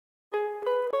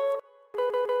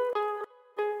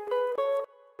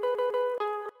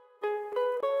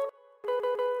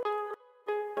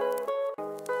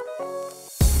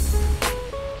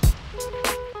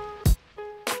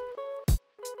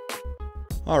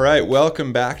All right,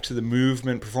 welcome back to the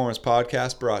Movement Performance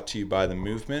Podcast brought to you by The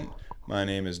Movement. My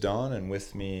name is Don, and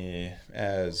with me,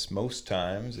 as most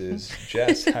times, is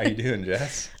Jess. How you doing,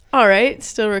 Jess? All right,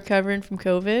 still recovering from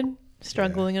COVID,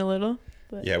 struggling a little.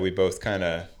 But. Yeah, we both kind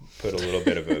of put a little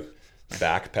bit of a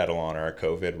backpedal on our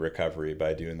COVID recovery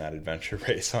by doing that adventure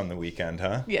race on the weekend,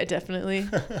 huh? Yeah, definitely.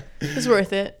 It was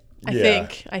worth it. I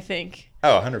think.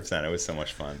 Oh, 100%. It was so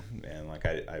much fun, man. Like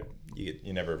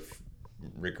you never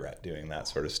regret doing that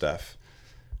sort of stuff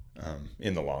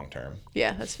in the long term.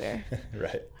 Yeah, that's fair.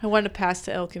 Right. I wanted to pass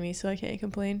to Alchemy, so I can't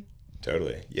complain.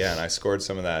 Totally. Yeah, and I scored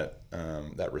some of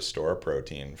that Restore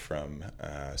protein from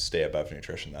Stay Above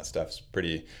Nutrition. That stuff's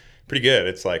pretty good.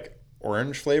 It's like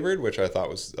orange flavored, which I thought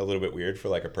was a little bit weird for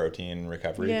like a protein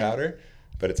recovery powder,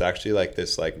 but it's actually like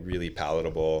this like really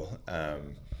palatable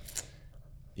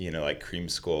like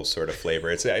creamsicle sort of flavor.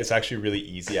 It's actually really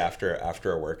easy after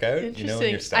a workout, in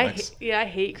your stomach. I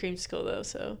hate creamsicle though,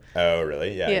 so. Oh,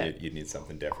 really? Yeah. You need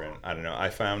something different. I don't know. I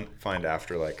find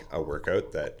after like a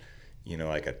workout that,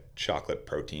 like a chocolate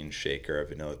protein shake or a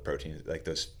vanilla protein, like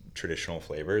those traditional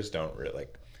flavors don't really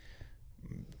like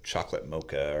chocolate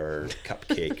mocha or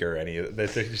cupcake or any of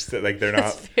that. They're just like, they're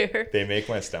not, fair. They make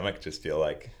my stomach just feel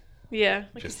like, I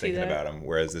just thinking about them.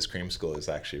 Whereas this creamsicle is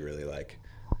actually really like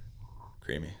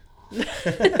creamy.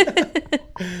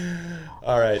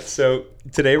 All right, so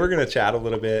today we're going to chat a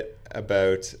little bit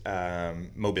about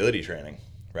mobility training,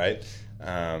 right?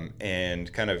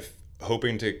 And kind of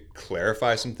hoping to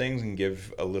clarify some things and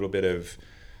give a little bit of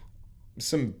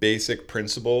some basic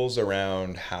principles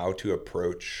around how to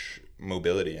approach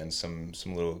mobility and some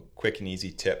little quick and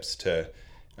easy tips to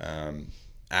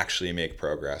actually make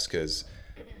progress. Because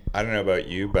I don't know about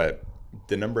you, but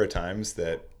the number of times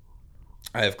that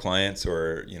I have clients,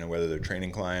 or whether they're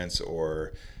training clients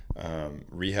or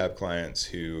rehab clients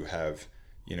who have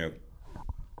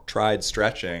tried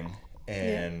stretching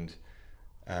and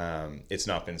it's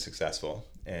not been successful,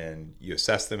 and you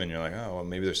assess them and you're like, oh well,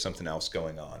 maybe there's something else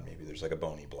going on, maybe there's like a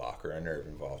bony block or a nerve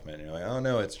involvement, and you're like, oh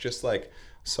no, it's just like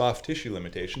soft tissue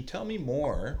limitation. Tell me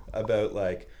more about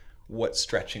like what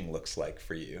stretching looks like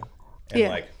for you, and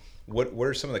like what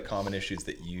are some of the common issues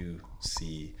that you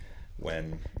see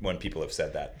when people have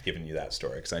said that, given you that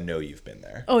story, because I know you've been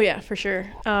there. Oh yeah, for sure.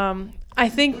 I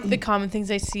think the common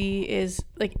things I see is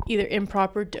like either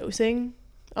improper dosing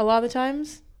a lot of the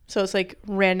times. So it's like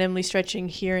randomly stretching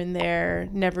here and there,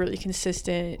 never really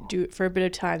consistent, do it for a bit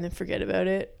of time, then forget about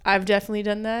it. I've definitely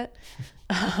done that.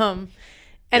 And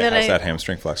then how's that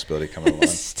hamstring flexibility coming along?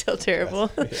 Still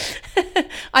terrible.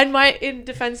 In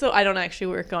defense though, I don't actually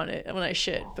work on it when I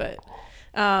should, but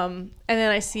and then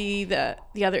I see that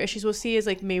the other issues we'll see is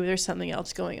like maybe there's something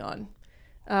else going on,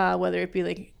 whether it be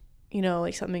like,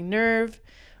 like something nerve,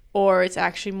 or it's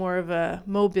actually more of a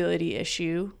mobility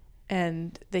issue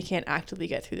and they can't actively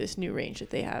get through this new range that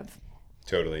they have.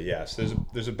 Totally. Yeah. So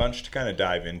there's a bunch to kind of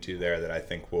dive into there that I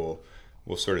think we'll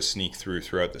sort of sneak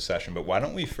throughout the session. But why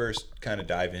don't we first kind of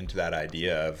dive into that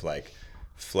idea of like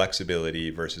flexibility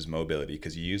versus mobility?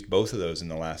 Because you used both of those in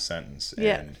the last sentence.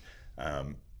 Yeah.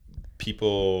 And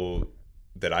people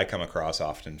that I come across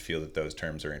often feel that those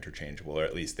terms are interchangeable, or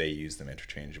at least they use them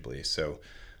interchangeably. So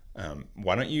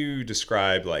why don't you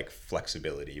describe like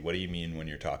flexibility? What do you mean when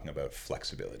you're talking about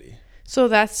flexibility? So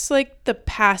that's like the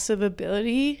passive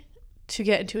ability to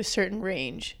get into a certain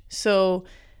range. So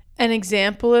an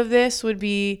example of this would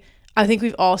be, I think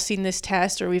we've all seen this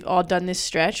test or we've all done this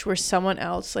stretch where someone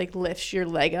else like lifts your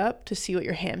leg up to see what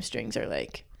your hamstrings are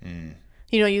like.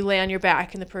 You lay on your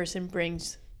back and the person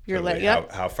brings your leg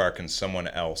up. How far can someone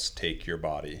else take your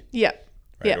body? Yeah.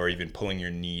 Right? Yeah. Or even pulling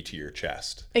your knee to your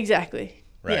chest. Exactly.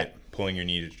 Right? Yeah. Pulling your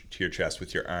knee to your chest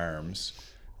with your arms,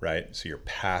 right? So you're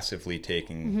passively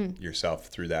taking yourself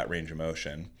through that range of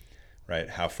motion, right?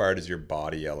 How far does your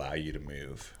body allow you to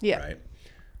move? Yeah. Right?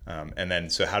 And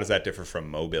then, so how does that differ from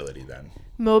mobility then?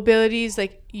 Mobility is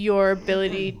like your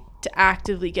ability to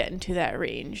actively get into that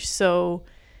range. So,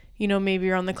 maybe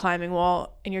you're on the climbing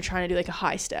wall and you're trying to do like a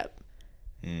high step.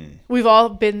 We've all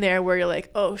been there where you're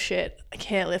like, oh shit, I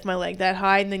can't lift my leg that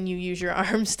high. And then you use your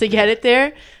arms to get it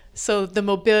there. So the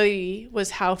mobility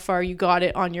was how far you got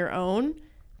it on your own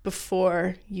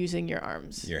before using your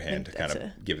arms. Your hand to kind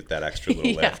of give it that extra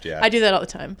little lift. Yeah. I do that all the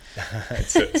time.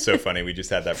 It's so funny. We just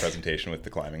had that presentation with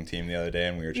the climbing team the other day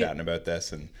and we were chatting about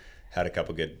this and had a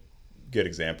couple good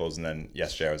examples. And then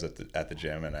yesterday I was at the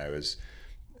gym and I was,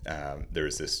 there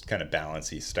was this kind of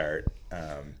balancey start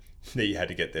that you had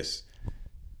to get this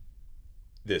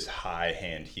high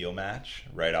hand heel match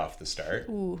right off the start.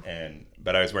 Ooh.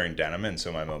 But I was wearing denim and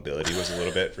so my mobility was a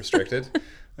little bit restricted.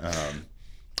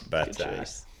 But Good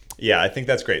choice. yeah, I think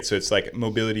that's great. So it's like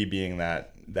mobility being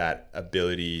that that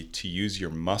ability to use your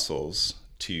muscles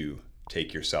to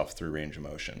take yourself through range of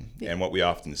motion. Yeah. And what we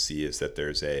often see is that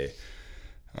there's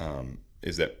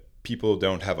is that people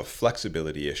don't have a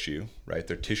flexibility issue, right?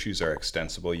 Their tissues are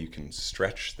extensible. You can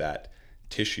stretch that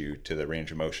tissue to the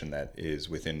range of motion that is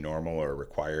within normal or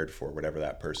required for whatever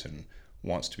that person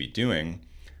wants to be doing,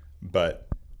 but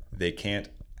they can't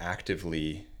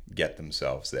actively get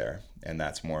themselves there. And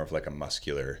that's more of like a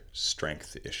muscular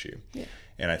strength issue. Yeah.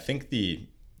 And I think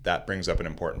that brings up an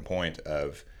important point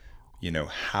of,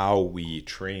 how we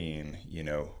train,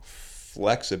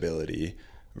 flexibility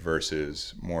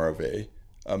versus more of a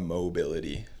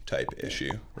mobility type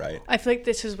issue, right? I feel like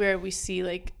this is where we see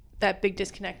like that big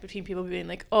disconnect between people being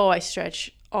like, oh, I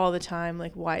stretch all the time,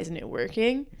 like why isn't it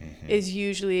working? Is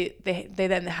usually they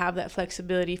then have that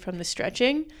flexibility from the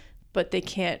stretching, but they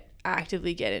can't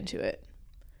actively get into it.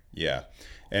 Yeah.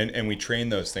 And we train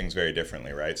those things very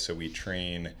differently, right? So we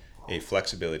train a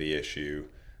flexibility issue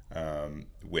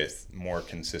with more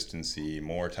consistency,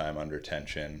 more time under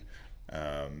tension,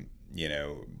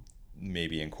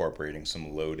 maybe incorporating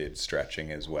some loaded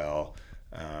stretching as well.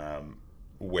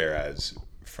 Whereas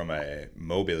from a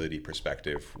mobility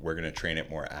perspective, we're going to train it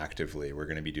more actively. We're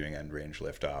going to be doing end range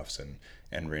liftoffs and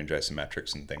end range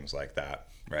isometrics and things like that,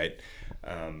 right?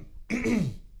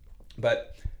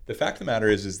 But the fact of the matter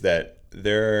is that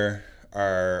there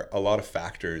are a lot of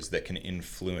factors that can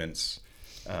influence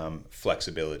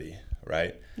flexibility,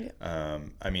 right? Yeah.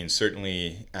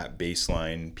 Certainly at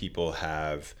baseline, people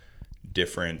have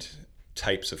different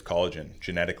types of collagen.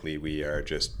 Genetically, we are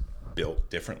just built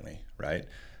differently, right?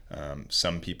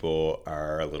 Some people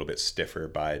are a little bit stiffer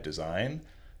by design,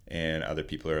 and other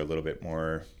people are a little bit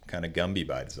more kind of Gumby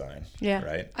by design. Yeah.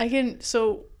 Right.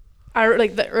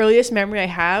 The earliest memory I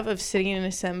have of sitting in an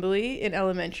assembly in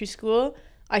elementary school,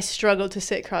 I struggled to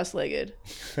sit cross-legged.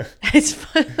 It's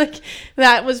fun. Like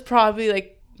that was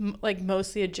probably like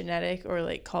mostly a genetic or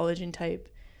like collagen type,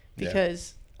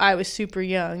 because I was super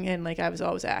young and like I was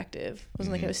always active. It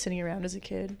wasn't like I was sitting around as a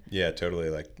kid. Yeah,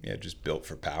 totally. Just built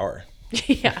for power.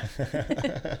 Yeah.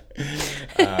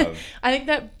 I think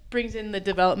that brings in the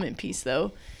development piece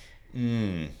though.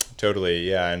 Totally.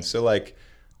 Yeah. And so like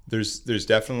there's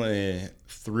definitely,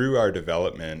 through our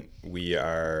development, we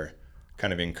are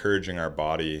kind of encouraging our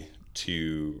body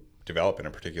to develop in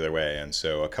a particular way. And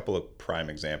so a couple of prime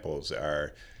examples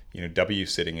are, W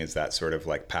sitting is that sort of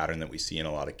like pattern that we see in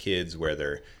a lot of kids where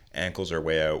their ankles are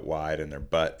way out wide and their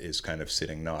butt is kind of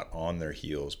sitting not on their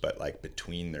heels, but like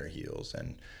between their heels.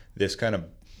 And this kind of,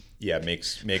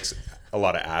 makes a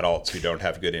lot of adults who don't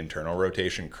have good internal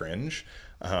rotation cringe.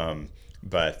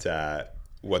 But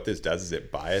what this does is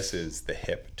it biases the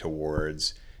hip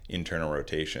towards internal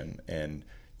rotation. And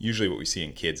usually what we see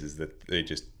in kids is that they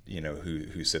just,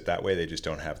 who sit that way, they just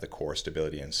don't have the core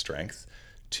stability and strength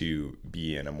to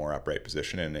be in a more upright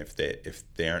position. And if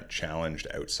they aren't challenged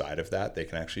outside of that, they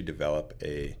can actually develop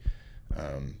their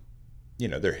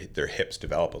hips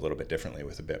develop a little bit differently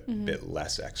with a bit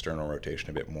less external rotation,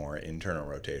 a bit more internal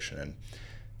rotation. And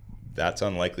that's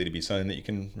unlikely to be something that you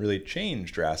can really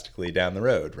change drastically down the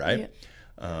road, right?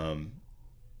 Yeah.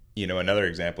 Another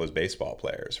example is baseball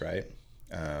players, right?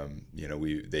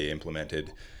 They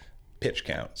implemented pitch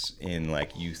counts in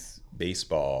like youth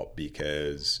baseball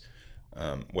because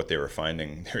what they were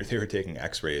finding, they were taking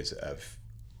x-rays of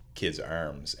kids'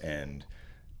 arms, and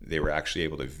they were actually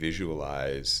able to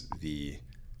visualize the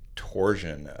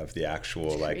torsion of the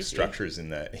actual like structures in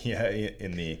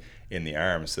the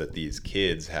arms, so that these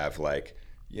kids have like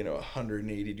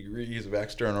 180 degrees of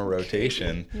external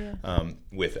rotation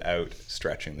without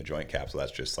stretching the joint capsule.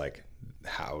 That's just like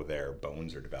how their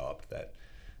bones are developed, that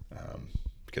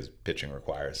because pitching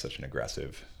requires such an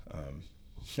aggressive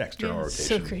external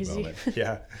rotation. So crazy.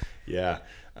 Yeah.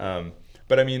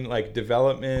 But I mean, like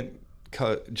development,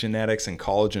 genetics, and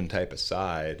collagen type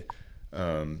aside,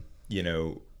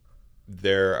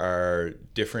 there are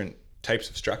different types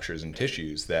of structures and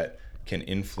tissues that can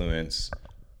influence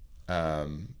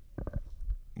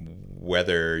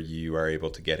whether you are able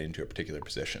to get into a particular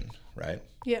position, right?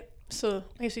 Yeah. So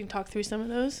I guess we can talk through some of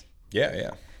those.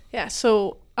 Yeah.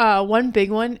 So one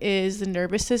big one is the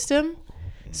nervous system.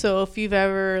 So if you've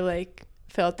ever like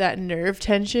felt that nerve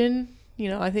tension,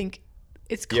 I think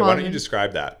it's common. Yeah, why don't you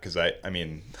describe that? Because I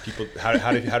mean, people,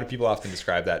 how do people often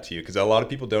describe that to you? Because a lot of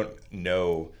people don't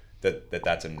know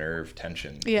that's a nerve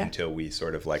tension until we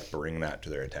sort of like bring that to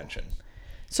their attention.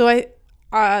 So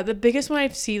the biggest one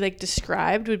I've seen like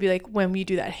described would be like when we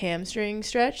do that hamstring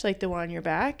stretch, like the one on your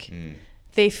back.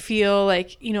 They feel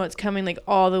like, it's coming like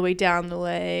all the way down the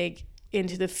leg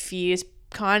into the feet. It's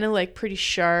kind of like pretty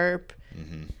sharp.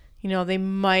 you know, they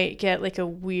might get like a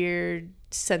weird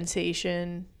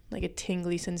sensation, like a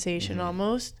tingly sensation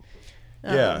almost.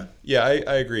 Yeah,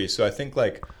 I agree. So I think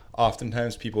like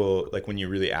oftentimes people, like when you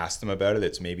really ask them about it,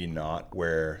 it's maybe not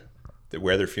where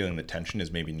they're feeling the tension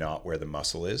is maybe not where the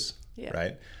muscle is,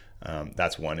 right?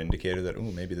 That's one indicator that, oh,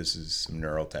 maybe this is some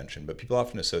neural tension. But people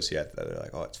often associate that, they're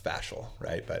like, oh, it's fascial,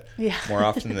 right? But more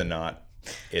often than not,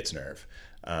 it's nerve.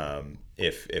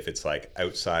 If it's like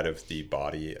outside of the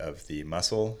body of the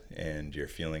muscle and you're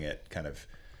feeling it kind of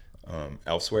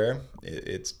elsewhere,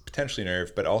 it's potentially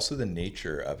nerve, but also the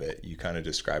nature of it. You kind of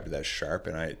described it as sharp,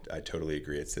 and I totally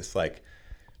agree. It's this like,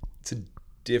 it's a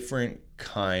different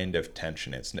kind of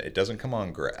tension. It doesn't come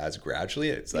on as gradually.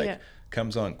 It's like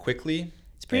comes on quickly.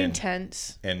 It's pretty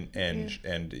intense. And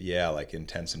like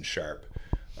intense and sharp.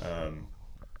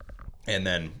 And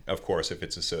then of course, if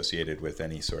it's associated with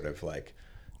any sort of like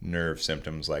nerve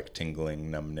symptoms like tingling,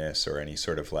 numbness, or any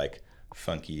sort of like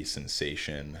funky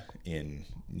sensation in,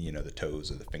 you know, the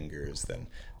toes or the fingers, then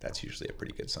that's usually a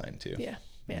pretty good sign too.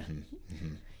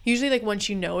 Usually like once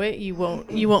you know it, you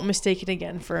won't mistake it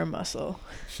again for a muscle.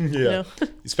 You know?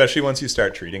 Especially once you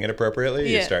start treating it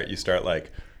appropriately. You start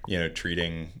like, you know,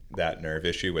 treating that nerve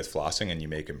issue with flossing, and you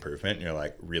make improvement, and you're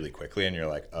like really quickly, and you're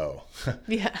like, oh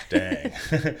dang.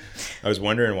 I was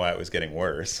wondering why it was getting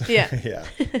worse. Yeah.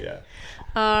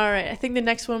 All right, I think the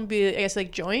next one would be, I guess,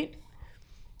 like joint.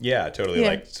 Yeah, totally.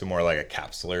 Like, so more like a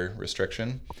capsular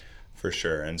restriction for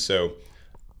sure. And so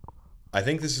I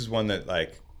think this is one that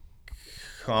like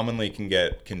commonly can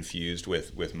get confused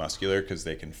with muscular, because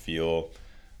they can feel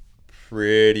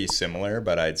pretty similar.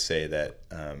 But I'd say that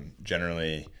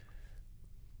generally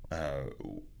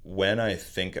when I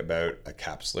think about a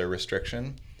capsular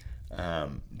restriction,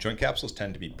 joint capsules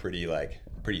tend to be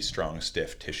pretty strong,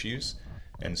 stiff tissues.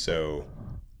 And so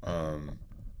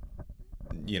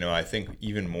you know, I think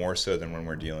even more so than when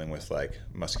we're dealing with like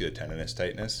musculotendinous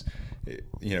tightness,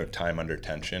 you know, time under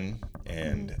tension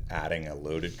and adding a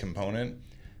loaded component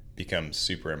becomes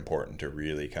super important to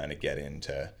really kind of get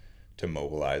into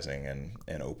mobilizing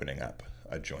and opening up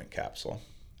a joint capsule.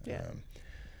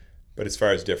 But as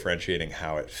far as differentiating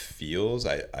how it feels,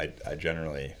 I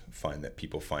generally find that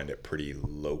people find it pretty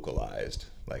localized.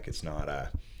 Like it's not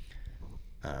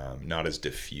as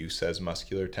diffuse as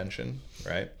muscular tension,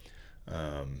 right?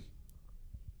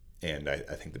 And I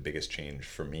think the biggest change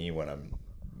for me when I'm,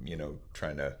 you know,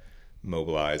 trying to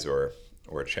mobilize or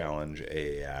challenge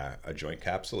a joint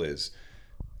capsule is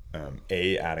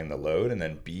A, adding the load, and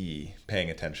then B, paying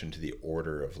attention to the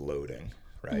order of loading,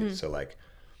 right? So like,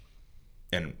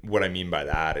 and what I mean by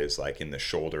that is like in the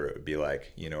shoulder, it would be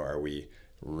like, you know, are we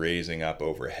raising up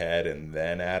overhead and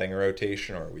then adding a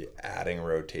rotation, or are we adding a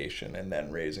rotation and then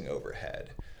raising overhead,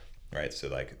 right? So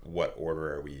like, what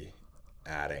order are we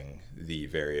adding the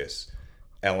various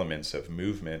elements of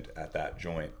movement at that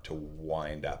joint to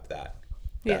wind up that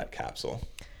capsule?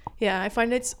 I find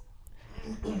there's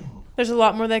a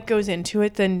lot more that goes into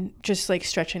it than just like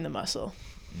stretching the muscle.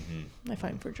 I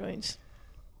find for joints.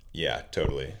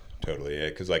 Totally,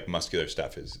 because like muscular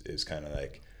stuff is kind of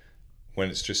like, when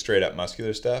it's just straight up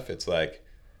muscular stuff, it's like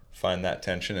find that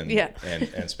tension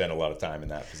and spend a lot of time in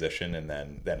that position, and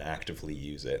then actively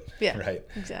use it. Right.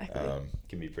 Exactly.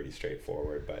 Can be pretty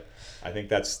straightforward, but I think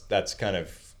that's kind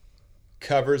of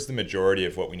covers the majority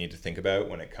of what we need to think about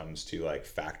when it comes to like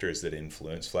factors that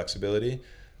influence flexibility.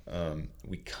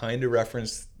 We kind of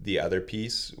referenced the other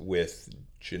piece with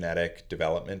genetic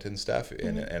development and stuff,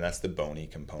 and that's the bony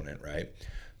component, right?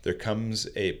 There comes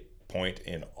a point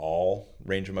in all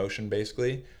range of motion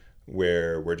basically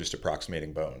where we're just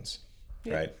approximating bones,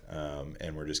 right?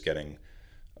 And we're just getting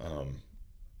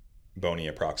bony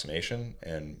approximation.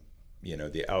 And, you know,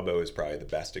 the elbow is probably the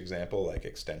best example, like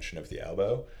extension of the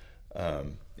elbow.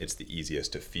 It's the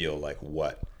easiest to feel like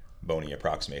what bony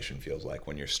approximation feels like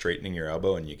when you're straightening your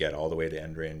elbow and you get all the way to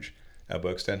end range elbow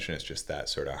extension. It's just that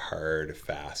sort of hard,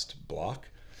 fast block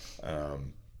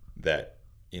that,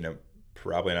 you know,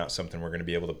 probably not something we're going to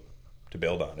be able to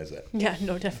build on, is it? Yeah,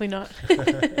 no, definitely not.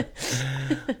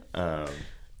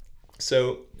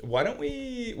 So why don't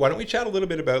we chat a little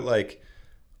bit about like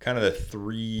kind of the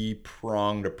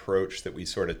 3-pronged approach that we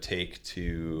sort of take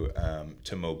to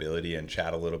mobility, and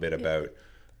chat a little bit about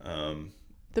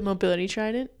the mobility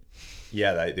trident.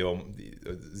 Yeah,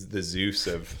 the Zeus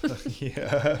of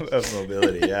of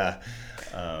mobility. Yeah,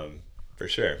 for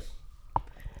sure.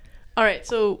 All right.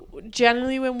 So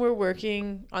generally, when we're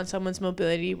working on someone's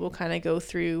mobility, we'll kind of go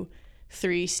through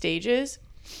 3 stages,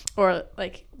 or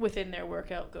like within their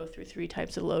workout, go through 3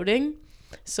 types of loading.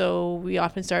 So we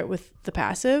often start with the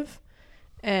passive,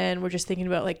 and we're just thinking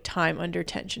about like time under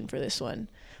tension for this one.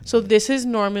 So this is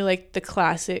normally like the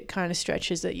classic kind of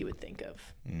stretches that you would think of.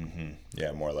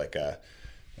 Yeah, more like a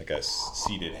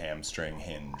seated hamstring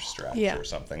hinge stretch Yeah. or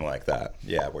something like that.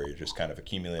 Yeah, where you're just kind of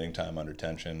accumulating time under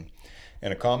tension.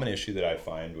 And a common issue that I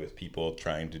find with people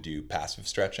trying to do passive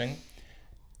stretching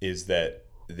is that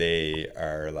they're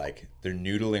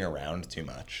noodling around too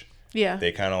much. Yeah.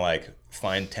 They kind of like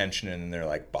find tension and they're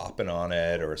like bopping on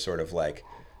it or sort of like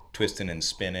twisting and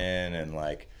spinning. And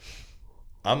like,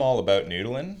 I'm all about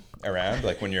noodling around.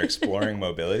 Like when you're exploring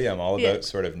mobility, I'm all about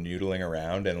sort of noodling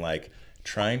around and like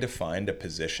trying to find a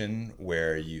position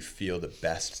where you feel the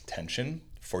best tension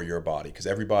for your body, because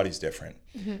every body's different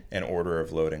and order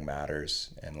of loading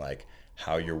matters, and like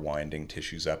how you're winding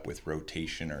tissues up with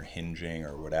rotation or hinging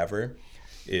or whatever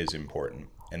is important.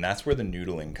 And that's where the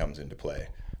noodling comes into play.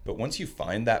 But once you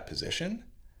find that position,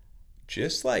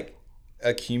 just like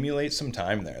accumulate some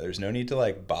time there. There's no need to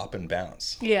like bop and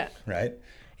bounce. Yeah. Right?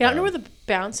 Yeah, I don't know where the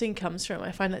bouncing comes from.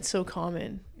 I find that so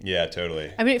common. Yeah,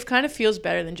 totally. I mean, it kind of feels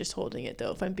better than just holding it,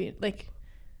 though, if I'm being, like,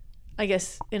 I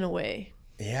guess, in a way.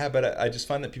 Yeah, but I just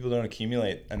find that people don't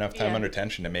accumulate enough time under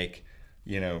tension to make,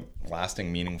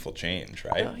 lasting, meaningful change,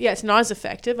 right? Yeah, it's not as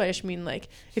effective. I just mean, like,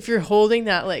 if you're holding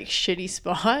that, like, shitty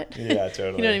spot. Yeah,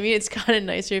 totally. You know what I mean? It's kind of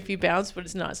nicer if you bounce, but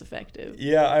it's not as effective.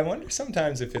 Yeah, I wonder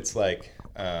sometimes if it's, like,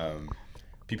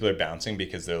 people are bouncing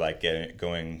because they're, like,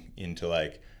 going into,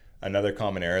 like, another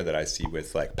common error that I see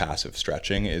with like passive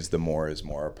stretching is the more is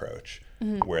more approach,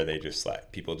 where they just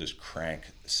like people just crank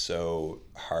so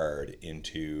hard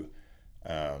into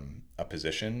a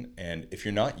position. And if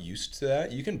you're not used to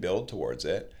that, you can build towards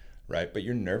it, right? But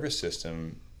your nervous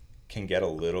system can get a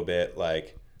little bit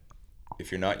like,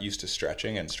 if you're not used to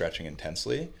stretching and stretching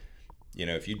intensely,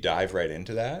 if you dive right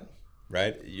into that,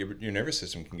 right, your nervous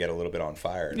system can get a little bit on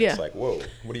fire, and it's like, whoa,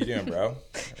 what are you doing, bro?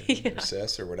 Or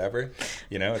sis or whatever,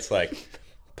 it's like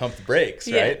pump the brakes,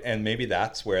 right? And maybe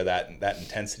that's where that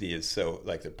intensity is. So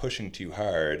like they're pushing too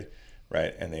hard,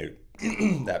 right? And they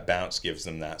that bounce gives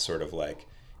them that sort of like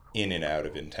in and out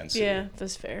of intensity. Yeah,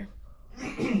 that's fair.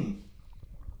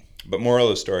 But moral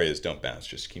of the story is don't bounce,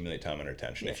 just accumulate time under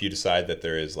tension. If you decide that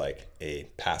there is like a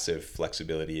passive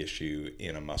flexibility issue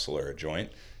in a muscle or a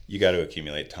joint, you got to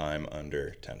accumulate time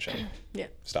under tension. Yeah.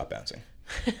 Stop bouncing.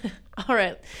 All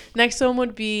right. Next one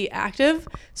would be active.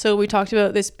 So we talked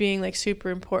about this being like super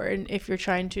important if you're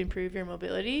trying to improve your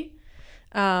mobility.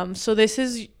 So this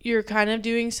is, you're kind of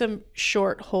doing some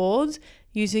short holds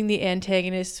using the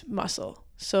antagonist muscle.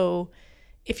 So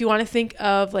if you want to think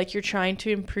of like you're trying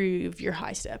to improve your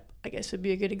high step, I guess would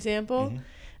be a good example.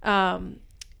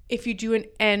 If you do an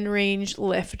end range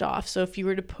lift off, so if you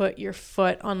were to put your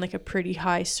foot on like a pretty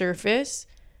high surface,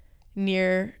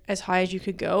 near as high as you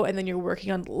could go, and then you're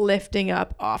working on lifting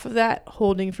up off of that,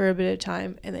 holding for a bit of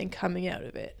time, and then coming out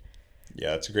of it. Yeah,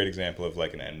 that's a great example of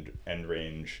like an end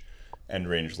range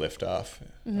lift off,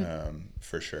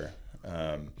 for sure.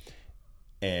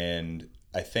 And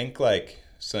I think like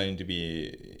something to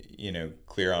be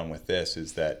clear on with this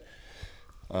is that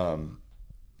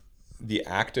the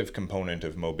active component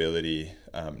of mobility,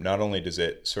 not only does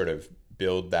it sort of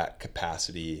build that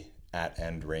capacity at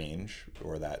end range,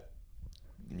 or that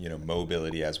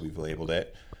mobility as we've labeled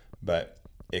it, but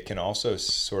it can also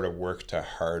sort of work to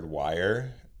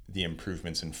hardwire the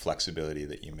improvements in flexibility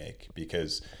that you make.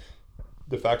 Because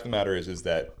the fact of the matter is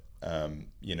that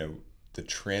the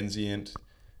transient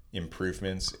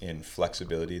improvements in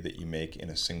flexibility that you make in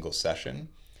a single session,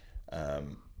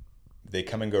 they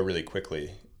come and go really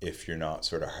quickly if you're not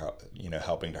sort of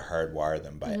helping to hardwire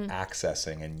them by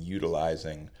accessing and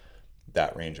utilizing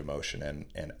that range of motion.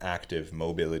 And active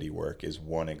mobility work is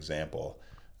one example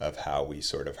of how we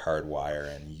sort of hardwire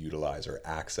and utilize or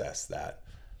access that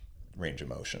range of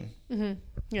motion.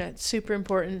 Yeah, it's super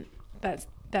important. That's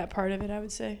that part of it, I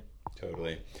would say.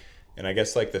 Totally. And I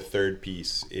guess like the third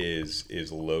piece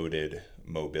is loaded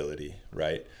mobility,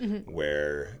 right?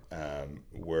 Where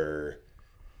we're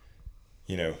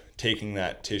taking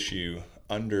that tissue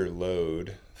under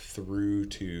load through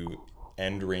to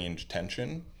end range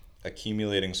tension,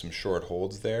 accumulating some short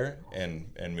holds there, and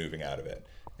moving out of it.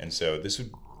 And so this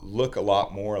would look a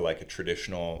lot more like a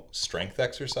traditional strength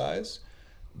exercise,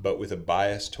 but with a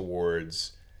bias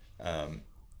towards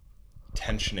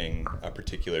tensioning a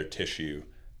particular tissue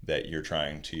that you're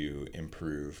trying to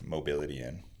improve mobility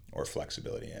in or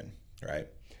flexibility in, right?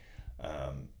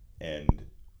 And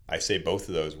I say both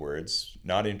of those words,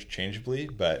 not interchangeably,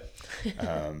 but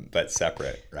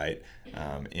separate, right?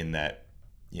 In that,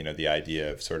 the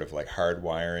idea of sort of like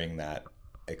hardwiring that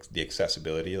the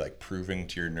accessibility, like proving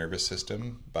to your nervous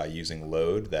system by using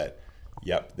load that,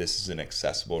 yep, this is an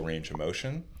accessible range of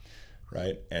motion,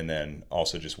 right? And then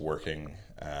also just working,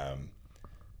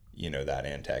 that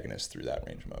antagonist through that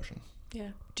range of motion.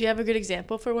 Yeah. Do you have a good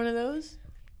example for one of those?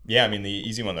 Yeah, I mean, the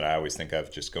easy one that I always think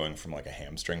of, just going from like a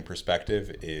hamstring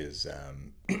perspective, is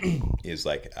is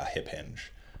like a hip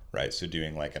hinge, right? So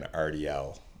doing like an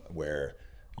RDL where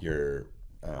you're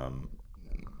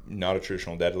not a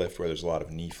traditional deadlift where there's a lot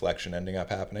of knee flexion ending up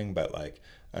happening, but like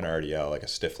an RDL, like a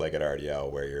stiff-legged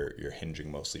RDL, where you're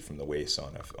hinging mostly from the waist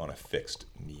on a fixed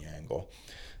knee angle,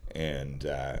 and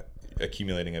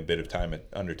accumulating a bit of time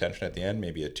under tension at the end,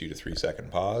 maybe a 2 to 3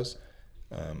 second pause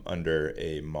under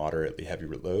a moderately heavy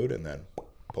load, and then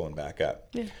pulling back up.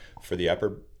 Yeah. For the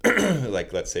upper,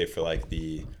 like let's say for like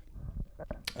the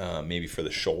maybe for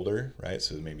the shoulder, right?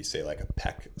 So maybe say like a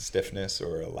pec stiffness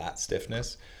or a lat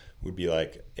stiffness would be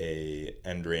like a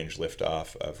end range lift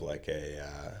off of like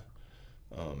a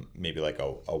maybe like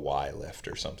a Y lift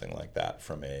or something like that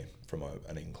from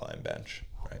an incline bench,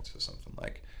 right? So something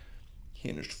like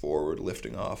hinged forward,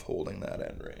 lifting off, holding that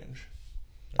end range,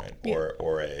 right? Yeah.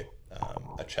 Or a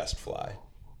chest fly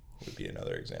would be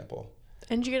another example.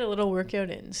 And you get a little workout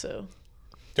in, so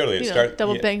Totally,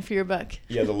 double bang for your buck.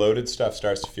 Yeah, the loaded stuff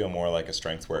starts to feel more like a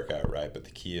strength workout, right? But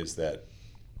the key is that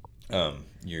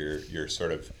you're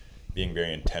sort of being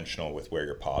very intentional with where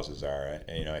your pauses are.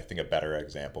 And I think a better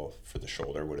example for the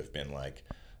shoulder would have been like,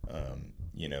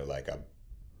 like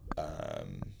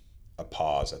a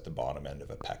pause at the bottom end of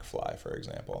a pec fly, for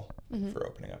example, for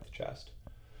opening up the chest.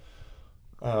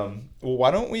 Well,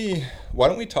 why don't we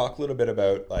talk a little bit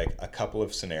about like a couple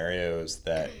of scenarios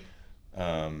that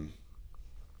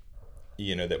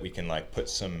that we can like put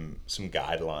some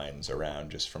guidelines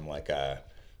around, just from like a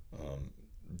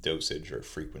dosage or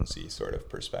frequency sort of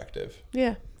perspective.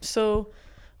 Yeah. So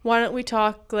why don't we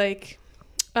talk like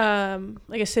a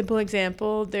simple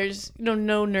example? There's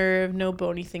no nerve, no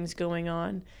bony things going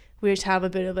on. We just have a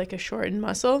bit of like a shortened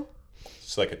muscle.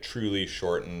 It's like a truly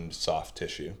shortened soft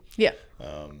tissue. Yeah.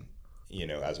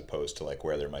 As opposed to like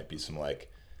where there might be some like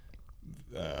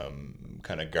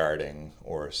kind of guarding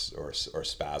or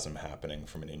spasm happening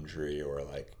from an injury, or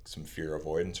like some fear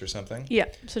avoidance or something. Yeah.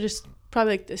 So just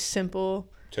probably like this simple.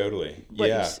 Totally. What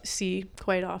yeah. you see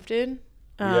quite often.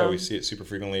 Yeah, we see it super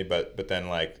frequently, but then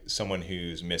like someone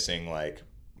who's missing like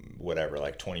whatever,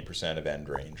 like 20% of end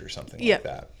range or something like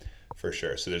that, for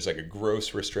sure. So there's like a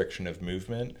gross restriction of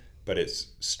movement, but it's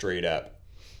straight up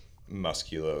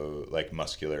muscular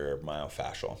or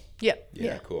myofascial. Yeah.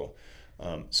 Yeah. Cool.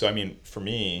 So I mean, for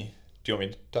me, do you want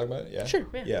me to talk about it? Yeah. Sure.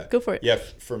 Yeah. Go for it. Yeah.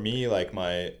 For me, like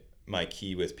my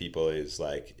key with people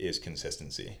is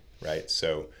consistency, right?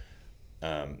 So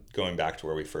going back to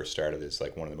where we first started, is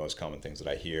like one of the most common things that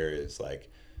I hear is like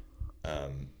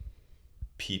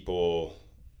people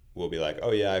will be like,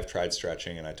 oh yeah, I've tried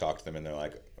stretching, and I talk to them and they're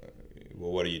like,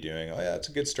 well, what are you doing? Oh yeah, it's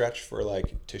a good stretch for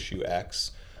like tissue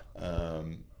X.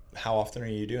 How often are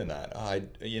you doing that?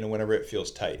 Whenever it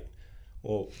feels tight.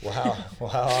 Well, how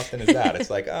often is that? It's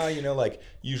like, like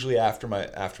usually after my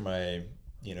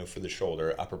for the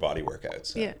shoulder upper body workouts.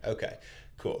 So, yeah. Okay,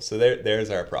 cool. So there's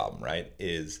our problem, right?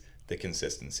 Is the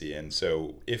consistency. And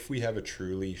so if we have a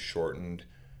truly shortened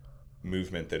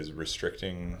movement that is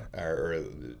restricting or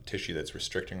tissue that's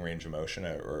restricting range of motion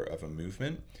or of a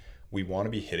movement, we want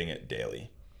to be hitting it daily.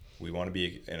 We want to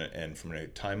be, and from a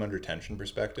time under tension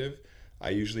perspective, I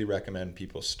usually recommend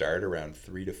people start around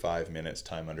 3 to 5 minutes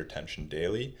time under tension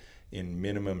daily in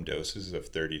minimum doses of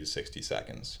 30 to 60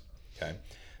 seconds. Okay.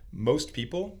 Most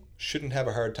people shouldn't have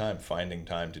a hard time finding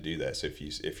time to do this. If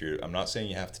you're, I'm not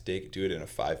saying you have to do it in a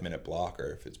 5-minute block,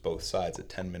 or if it's both sides, a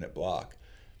 10-minute block.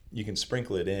 You can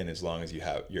sprinkle it in as long as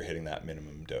you're hitting that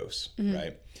minimum dose,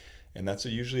 right? And that's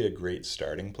usually a great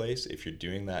starting place. If you're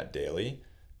doing that daily,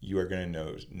 you are going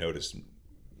to notice,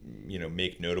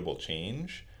 make notable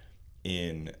change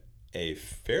in a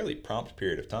fairly prompt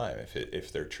period of time.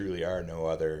 If there truly are no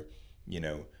other,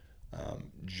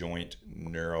 joint,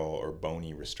 neural, or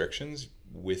bony restrictions,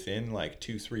 within like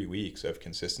 2-3 weeks of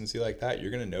consistency like that,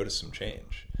 you're going to notice some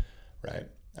change, right?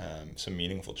 Some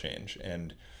meaningful change.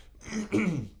 And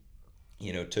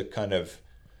to kind of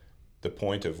the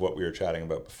point of what we were chatting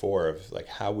about before, of like,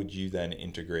 how would you then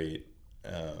integrate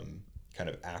kind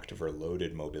of active or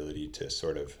loaded mobility to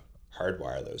sort of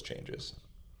hardwire those changes?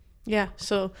 Yeah,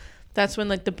 so that's when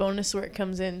like the bonus work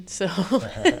comes in. So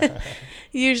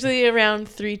usually around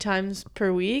 3 times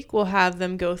per week, we'll have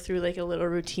them go through like a little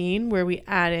routine where we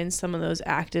add in some of those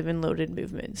active and loaded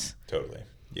movements. Totally.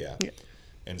 Yeah.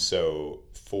 And so,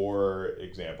 for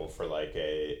example, for like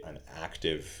an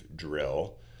active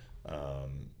drill,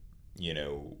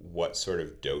 what sort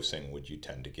of dosing would you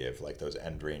tend to give, like those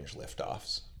end range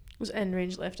liftoffs? Those end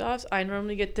range liftoffs, I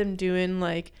normally get them doing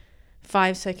like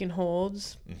 5-second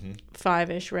holds,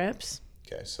 5-ish reps.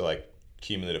 Okay, so like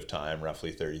cumulative time,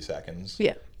 roughly 30 seconds.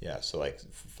 Yeah. Yeah, so like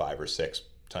 5 or 6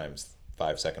 times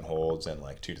 5-second holds and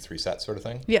like 2 to 3 sets sort of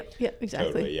thing. Yeah,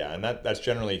 exactly. Totally, yeah, and that's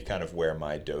generally kind of where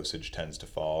my dosage tends to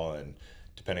fall, and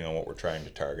depending on what we're trying to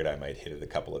target, I might hit it a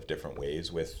couple of different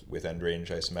ways with end range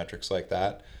isometrics like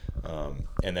that.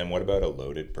 And then what about a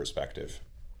loaded perspective?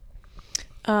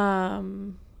 That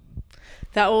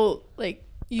will, like,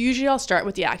 usually I'll start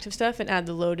with the active stuff and add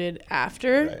the loaded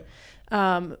after.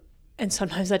 Right. And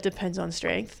sometimes that depends on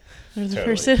strength of the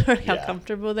person or how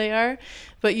comfortable they are.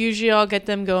 But usually I'll get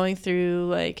them going through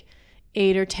like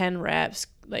 8 or 10 reps,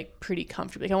 like pretty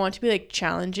comfortably. Like, I want it to be like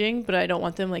challenging, but I don't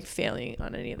want them like failing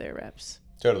on any of their reps.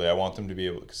 Totally. I want them to be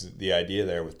able, because the idea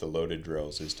there with the loaded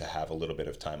drills is to have a little bit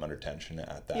of time under tension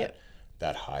at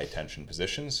that high tension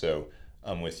position. So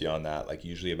I'm with you on that. Like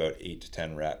usually about 8 to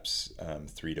 10 reps,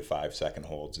 3 to 5 second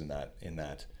holds in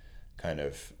that kind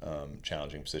of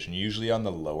challenging position, usually on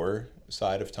the lower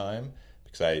side of time,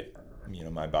 because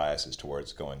my bias is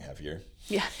towards going heavier.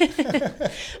 Yeah.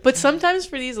 But sometimes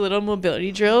for these little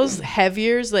mobility drills,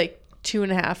 heavier is like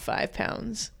 2.5, 5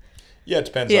 pounds. Yeah, it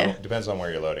depends on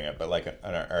where you're loading it, but like an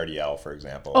RDL, for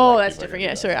example. Oh, like that's different.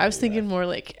 Yeah, sorry. I was thinking more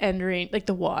like end range, like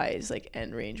the Ys, like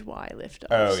end range Y lift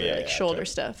offs. Oh, yeah. Like shoulder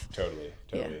stuff.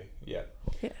 Totally. Yeah.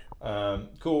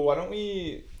 Cool. Why don't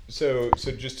we, so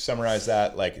just to summarize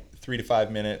that, like 3 to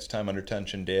 5 minutes, time under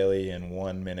tension daily, and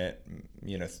 1 minute,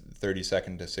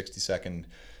 30-second to 60-second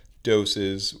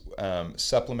doses,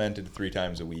 supplemented 3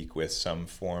 times a week with some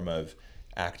form of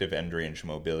active end range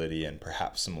mobility and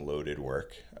perhaps some loaded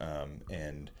work,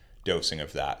 and dosing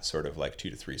of that sort of like 2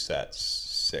 to 3 sets,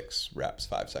 6 reps,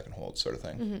 5-second holds sort of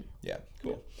thing. Mm-hmm. Yeah,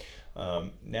 cool.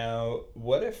 Now,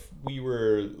 what if we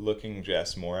were looking,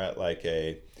 Jess, more at like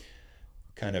a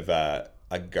kind of a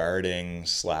guarding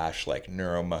 / like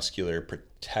neuromuscular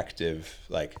protective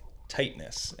like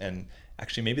tightness? And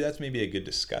actually maybe that's a good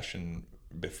discussion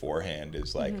beforehand,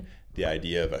 is like the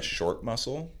idea of a short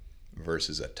muscle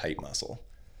versus a tight muscle.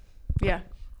 Yeah.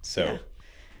 So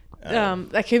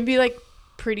that can be like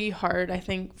pretty hard, I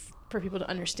think, for people to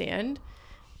understand.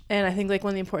 And I think like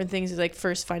one of the important things is like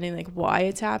first finding like why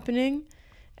it's happening,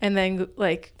 and then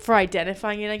like for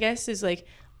identifying it, I guess, is like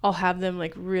I'll have them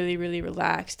like really, really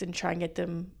relaxed and try and get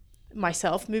them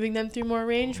myself moving them through more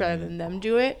range rather than them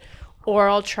do it. Or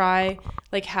I'll try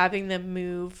like having them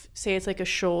move, say it's like a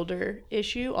shoulder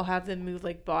issue, I'll have them move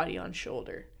like body on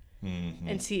shoulder.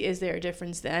 And see, is there a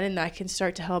difference then? And that can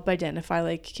start to help identify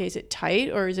like, okay, is it tight,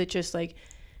 or is it just like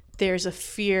there's a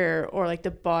fear, or like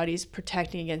the body's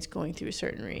protecting against going through a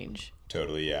certain range?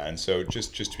 Totally, yeah. And so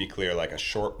just to be clear, like a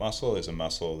short muscle is a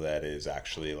muscle that is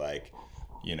actually like,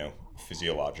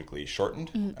 physiologically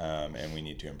shortened, and we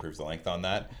need to improve the length on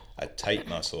that. A tight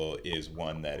muscle is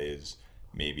one that is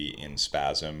maybe in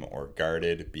spasm or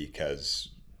guarded because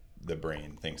the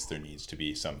brain thinks there needs to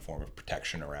be some form of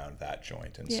protection around that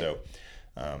joint. And so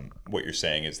what you're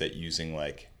saying is that using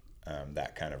like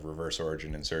that kind of reverse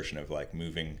origin insertion of like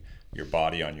moving your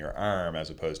body on your arm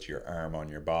as opposed to your arm on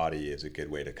your body is a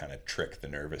good way to kind of trick the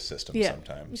nervous system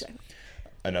sometimes. Exactly.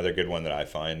 Another good one that I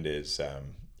find is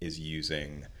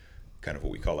using kind of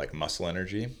what we call like muscle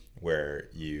energy, where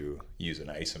you use an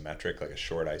isometric, like a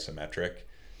short isometric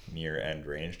near end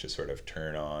range to sort of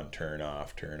turn on, turn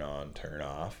off, turn on, turn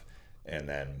off. And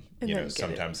then,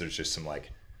 sometimes there's just some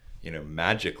like,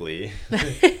 magically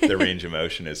the range of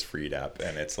motion is freed up.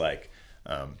 And it's like,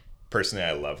 personally,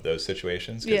 I love those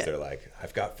situations because they're like,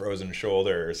 I've got frozen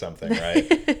shoulder or something,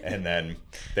 right? And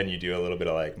then you do a little bit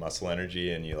of like muscle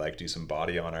energy and you like do some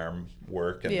body on arm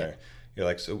work, and you're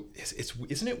like, so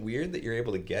isn't it weird that you're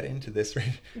able to get into this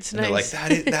range? It's and nice. They're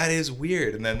like, that is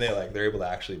weird. And then they're able to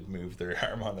actually move their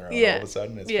arm on their own all of a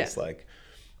sudden. It's just like,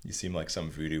 you seem like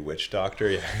some voodoo witch doctor.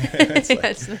 It's like,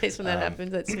 it's nice when that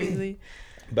happens that smoothly.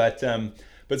 But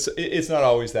it's not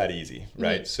always that easy,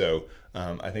 right? So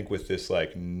I think with this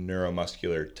like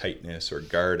neuromuscular tightness or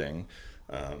guarding,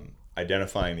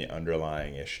 identifying the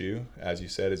underlying issue, as you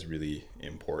said, is really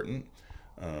important.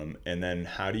 And then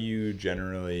how do you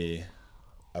generally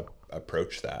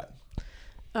approach that?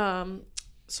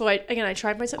 So I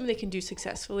try to find something they can do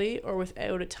successfully or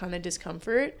without a ton of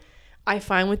discomfort. I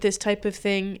find with this type of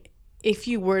thing, if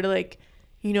you were to like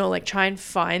try and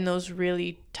find those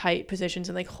really tight positions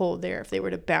and like hold there, if they were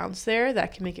to bounce there,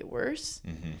 that can make it worse.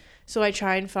 So I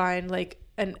try and find like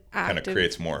an active... Kind of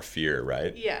creates more fear,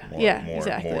 right? Yeah. More,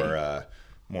 exactly.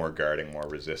 More guarding, more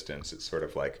resistance. It's sort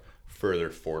of like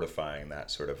further fortifying that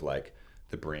sort of like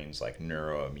the brain's like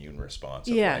neuroimmune response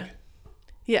of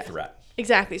like threat.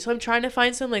 Exactly. So I'm trying to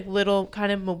find some like little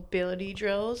kind of mobility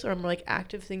drills or more like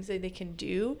active things that they can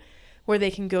do where they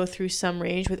can go through some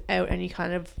range without any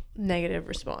kind of negative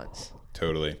response.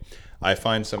 Totally. I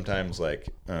find sometimes like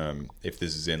if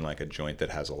this is in like a joint that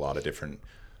has a lot of different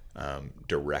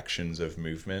directions of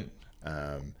movement,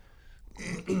 I'm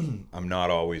not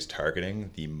always targeting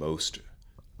the most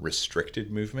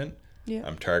restricted movement. Yeah.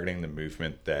 I'm targeting the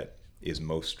movement that is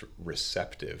most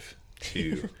receptive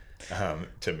to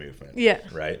to movement. Yeah.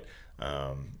 Right.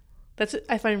 That's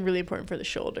I find really important for the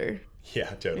shoulder.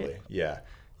 Yeah, totally. Yeah.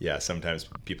 Sometimes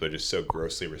people are just so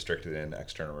grossly restricted in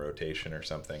external rotation or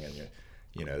something, and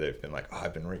you know, they've been like, oh,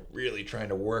 I've been really trying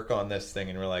to work on this thing,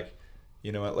 and we're like,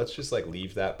 you know what? Let's just like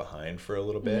leave that behind for a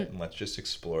little bit, and let's just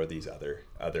explore these other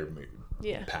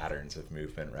patterns of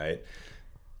movement, right?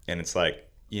 And it's like,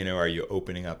 you know, are you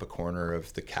opening up a corner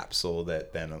of the capsule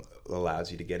that then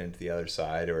allows you to get into the other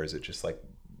side, or is it just like,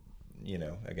 you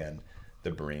know, again,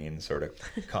 the brain sort of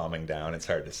calming down? It's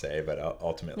hard to say, but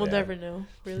ultimately, We'll never know,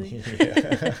 really.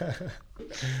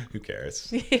 Who cares?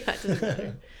 Yeah, it doesn't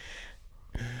matter.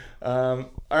 All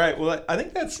right. Well, I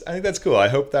think that's cool. I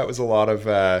hope that was a lot of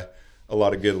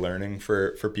good learning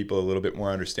for people, a little bit more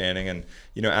understanding. And,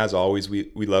 you know, as always, we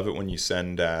love it when you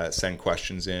send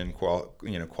questions in,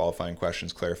 qualifying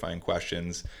questions, clarifying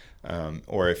questions,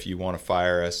 or if you want to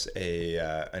fire us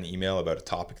an email about a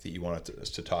topic that you want us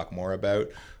to talk more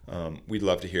about, we'd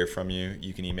love to hear from you.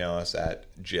 You can email us at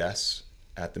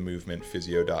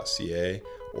jess@themovementphysio.ca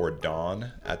or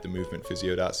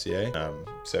don@themovementphysio.ca.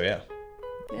 So yeah.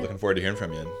 Looking forward to hearing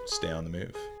from you, and stay on the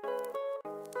move.